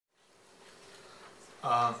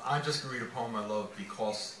I'm just going to read a poem I love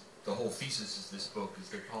because the whole thesis of this book is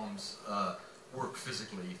that poems work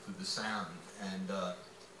physically through the sound. And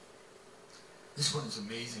this one is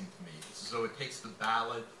amazing to me. It's as though it takes the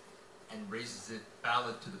ballad and raises it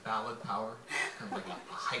ballad to the ballad power, kind of like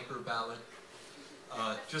a hyper ballad.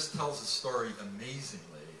 Just tells a story amazingly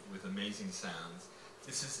with amazing sounds.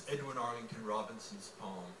 This is Edwin Arlington Robinson's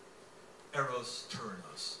poem, Eros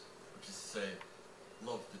Turannos, which is to say,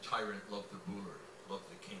 love the tyrant, love the ruler, love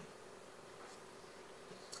the king.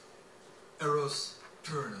 Eros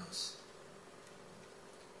Turannos.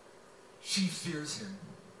 She fears him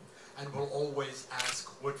and will always ask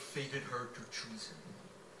what fated her to choose him.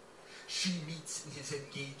 She meets in his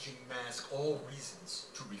engaging mask all reasons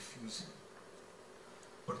to refuse him.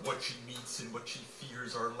 But what she meets and what she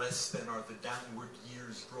fears are less than are the downward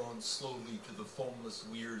years drawn slowly to the foamless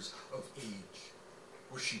weirs of age,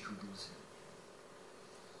 were she to lose him.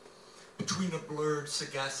 Between a blurred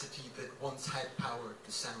sagacity that once had power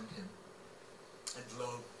to sound him, and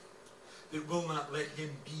love that will not let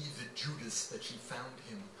him be the Judas that she found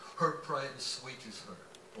him, her pride assuages her,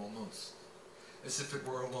 almost, as if it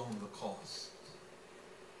were alone the cost.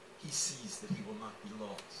 He sees that he will not be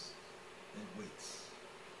lost, and waits,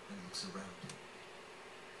 and looks around him.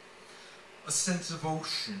 A sense of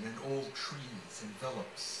ocean and old trees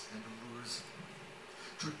envelops and allures him.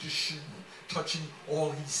 Tradition, touching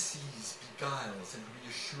all he sees, beguiles and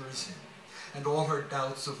reassures him, and all her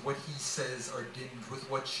doubts of what he says are dimmed with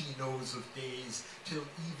what she knows of days, till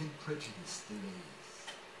even prejudice delays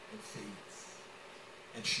and fades,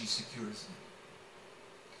 and she secures him.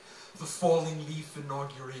 The falling leaf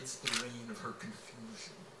inaugurates the reign of her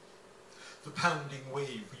confusion. The pounding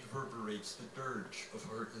wave reverberates the dirge of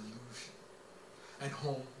her illusion. And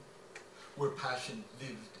home, where passion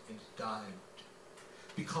lived and died,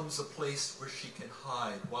 becomes a place where she can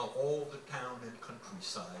hide while all the town and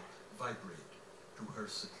countryside vibrate to her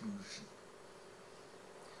seclusion.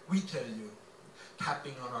 We tell you,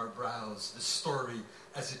 tapping on our brows, the story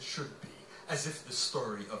as it should be, as if the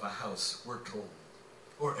story of a house were told,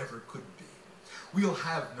 or ever could be. We'll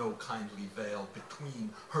have no kindly veil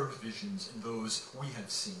between her visions and those we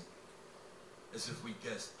have seen, as if we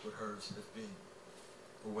guessed what hers have been,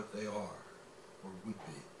 or what they are, or would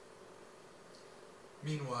be.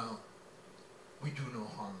 Meanwhile, we do no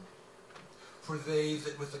harm, for they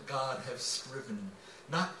that with a God have striven,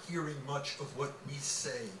 not hearing much of what we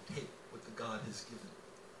say, take what the God has given.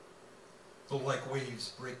 Though like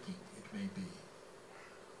waves breaking it may be,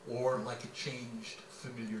 or like a changed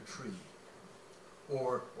familiar tree,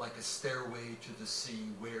 or like a stairway to the sea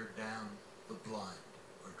where down the blind